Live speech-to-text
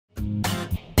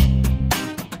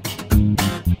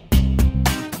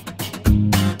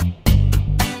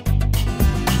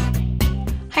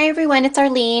everyone, it's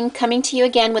Arlene coming to you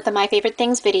again with the My Favorite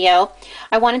Things video.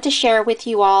 I wanted to share with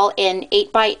you all an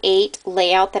 8x8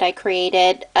 layout that I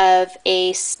created of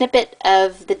a snippet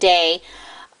of the day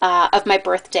of my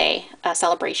birthday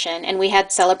celebration. And my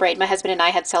husband and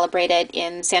I had celebrated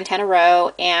in Santana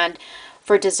Row, and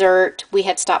for dessert we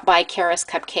had stopped by Kara's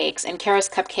Cupcakes. And Kara's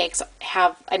Cupcakes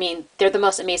have, they're the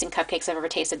most amazing cupcakes I've ever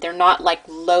tasted. They're not like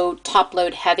top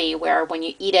load heavy where when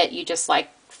you eat it you just like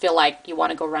feel like you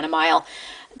want to go run a mile.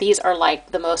 These are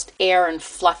like the most air and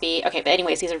fluffy. Okay, but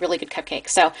anyways, these are really good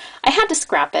cupcakes. So I had to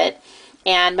scrap it,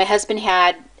 and my husband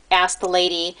had asked the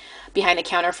lady behind the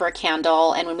counter for a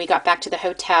candle, and when we got back to the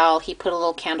hotel he put a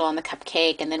little candle on the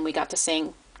cupcake, and then we got to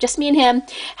sing, just me and him,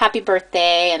 happy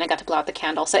birthday, and I got to blow out the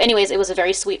candle. So anyways, it was a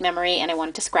very sweet memory and I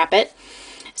wanted to scrap it.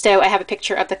 So I have a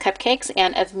picture of the cupcakes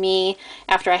and of me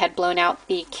after I had blown out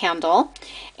the candle.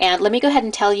 And let me go ahead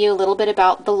and tell you a little bit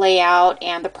about the layout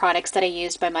and the products that I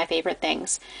used by My Favorite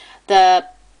Things. The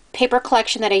paper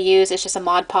collection that I use is just a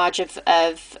Mod Podge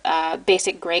of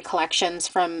basic gray collections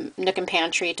from Nook and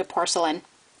Pantry to porcelain.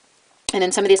 And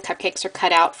then some of these cupcakes are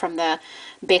cut out from the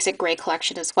basic gray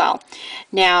collection as well.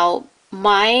 Now,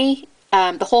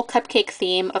 the whole cupcake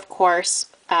theme, of course,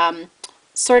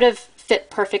 sort of fit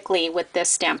perfectly with this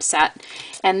stamp set.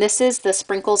 And this is the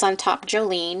Sprinkles on Top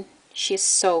Jolinne. She's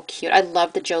so cute. I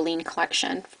love the Jolinne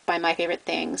collection by My Favorite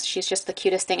Things. She's just the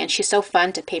cutest thing, and she's so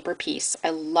fun to paper piece. I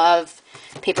love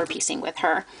paper piecing with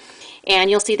her. And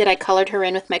you'll see that I colored her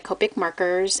in with my Cupcake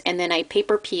markers, and then I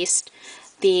paper pieced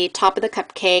the top of the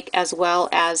cupcake as well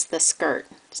as the skirt.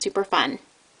 Super fun.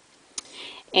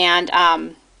 And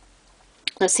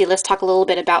let's talk a little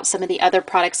bit about some of the other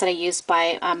products that I used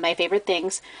by My Favorite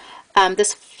Things.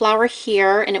 This flower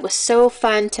here, and it was so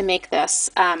fun to make this.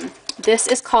 This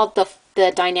is called the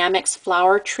Die-namics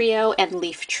Flower Trio and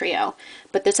Leaf Trio.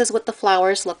 But this is what the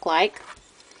flowers look like.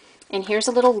 And here's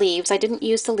the little leaves. I didn't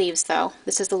use the leaves though.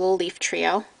 This is the little leaf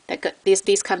trio.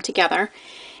 These come together.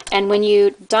 And when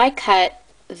you die cut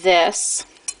this,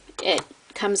 it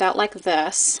comes out like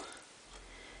this.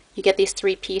 You get these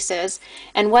three pieces.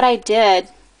 And what I did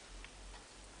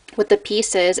with the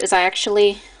pieces is I'll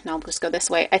just go this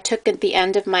way. I took at the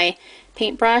end of my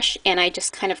paintbrush and I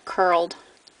just kind of curled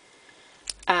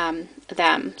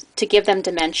them to give them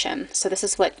dimension. So this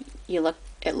is what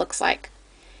it looks like.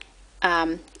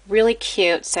 Really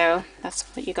cute. So that's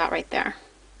what you got right there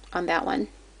on that one.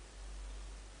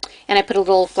 And I put a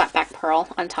little flat back pearl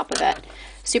on top of it.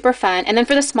 Super fun. And then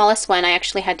for the smallest one, I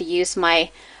actually had to use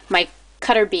my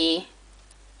cutter bee,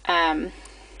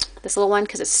 this little one,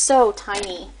 because it's so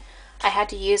tiny. I had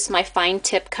to use my fine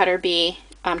tip cutter bee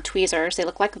tweezers. They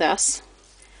look like this.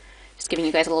 Just giving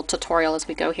you guys a little tutorial as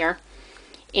we go here.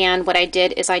 And what I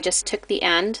did is I just took the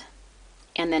end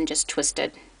and then just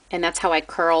twisted. And that's how I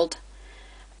curled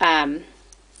the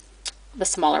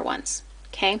smaller ones.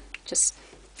 Okay, just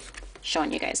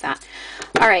showing you guys that.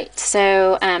 All right,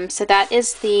 so so that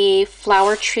is the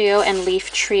Flower Trio and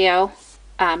Leaf Trio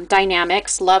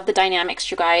Die-namics. Love the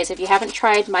Die-namics, you guys. If you haven't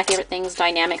tried My Favorite Things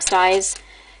Die-namics dies,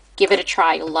 give it a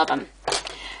try. You'll love them.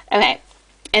 Okay,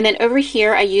 and then over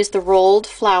here I used the rolled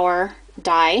flower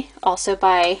die, also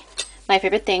by My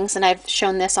Favorite Things, and I've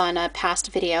shown this on a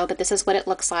past video, but this is what it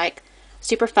looks like.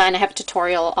 Super fun. I have a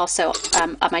tutorial also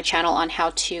on my channel on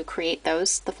how to create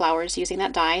the flowers using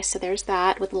that die. So there's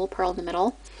that with a little pearl in the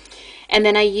middle. And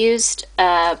then I used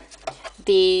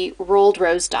the rolled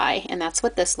rose die, and that's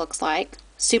what this looks like.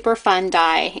 Super fun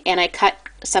die, and I cut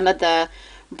some of the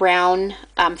brown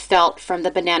felt from the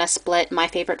Banana Split My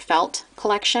Favorite Felt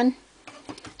collection.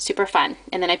 Super fun.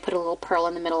 And then I put a little pearl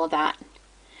in the middle of that.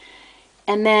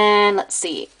 And then let's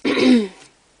see.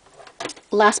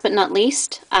 Last but not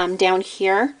least, down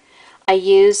here I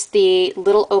used the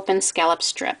little open scallop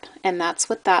strip, and that's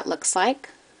what that looks like.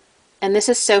 And this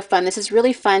is so fun. This is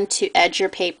really fun to edge your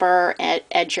paper,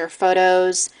 edge your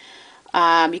photos.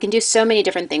 You can do so many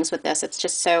different things with this. It's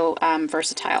just so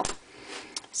versatile.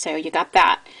 So you got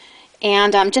that.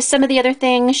 And just some of the other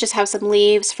things, just have some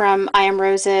leaves from I Am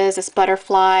Roses, this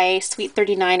butterfly, Sweet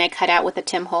 39 I cut out with a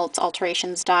Tim Holtz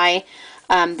Alterations die.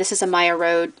 This is a Maya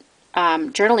Road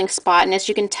journaling spot, and as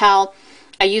you can tell,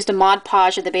 I used a Mod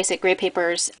Podge of the basic gray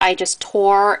papers. I just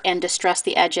tore and distressed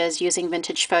the edges using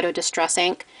Vintage Photo Distress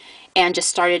ink and just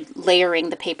started layering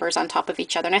the papers on top of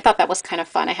each other, and I thought that was kind of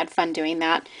fun. I had fun doing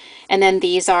that. And then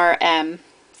these are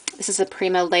this is a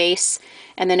Prima lace,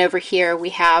 and then over here we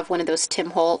have one of those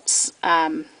Tim Holtz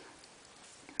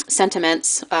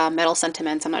sentiments, metal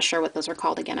sentiments. I'm not sure what those are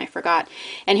called again, I forgot.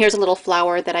 And here's a little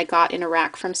flower that I got in a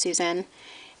rack from Susan.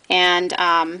 And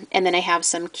then I have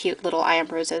some cute little I Am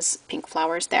Roses pink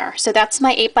flowers there. So that's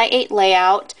my 8x8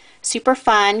 layout. Super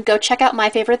fun. Go check out My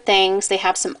Favorite Things. They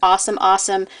have some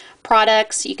awesome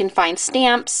products. You can find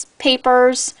stamps,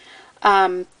 papers,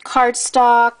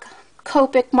 cardstock,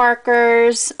 Copic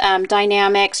markers,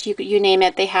 Die-namics, you name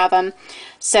it, they have them.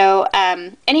 So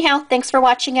anyhow, thanks for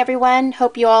watching, everyone.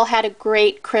 Hope you all had a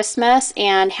great Christmas,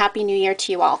 and Happy New Year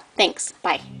to you all. Thanks.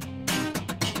 Bye.